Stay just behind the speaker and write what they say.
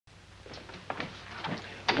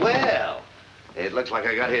It looks like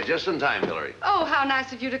I got here just in time, Hillary. Oh, how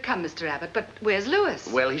nice of you to come, Mr. Abbott. But where's Louis?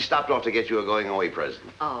 Well, he stopped off to get you a going-away present.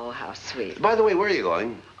 Oh, how sweet. By the way, where are you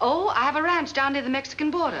going? Oh, I have a ranch down near the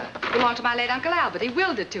Mexican border. Belonged to my late Uncle Albert. He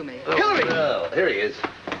willed it to me. Oh, Hillary! Well, here he is.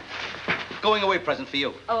 Going away present for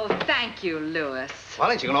you. Oh, thank you, Louis.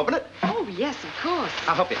 Well, ain't you gonna open it? Oh, yes, of course.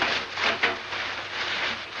 I'll help you. Isn't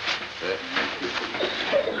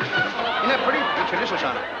that pretty? Put your initials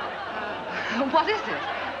on it. What is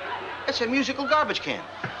it? It's a musical garbage can.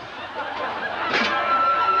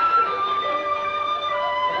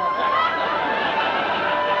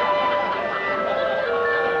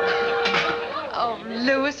 Oh,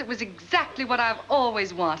 Louis, it was exactly what I've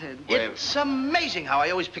always wanted. It's amazing how I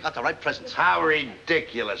always pick out the right presents. How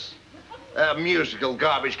ridiculous. A musical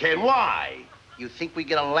garbage can. Why? You think we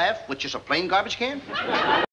get a laugh with just a plain garbage can?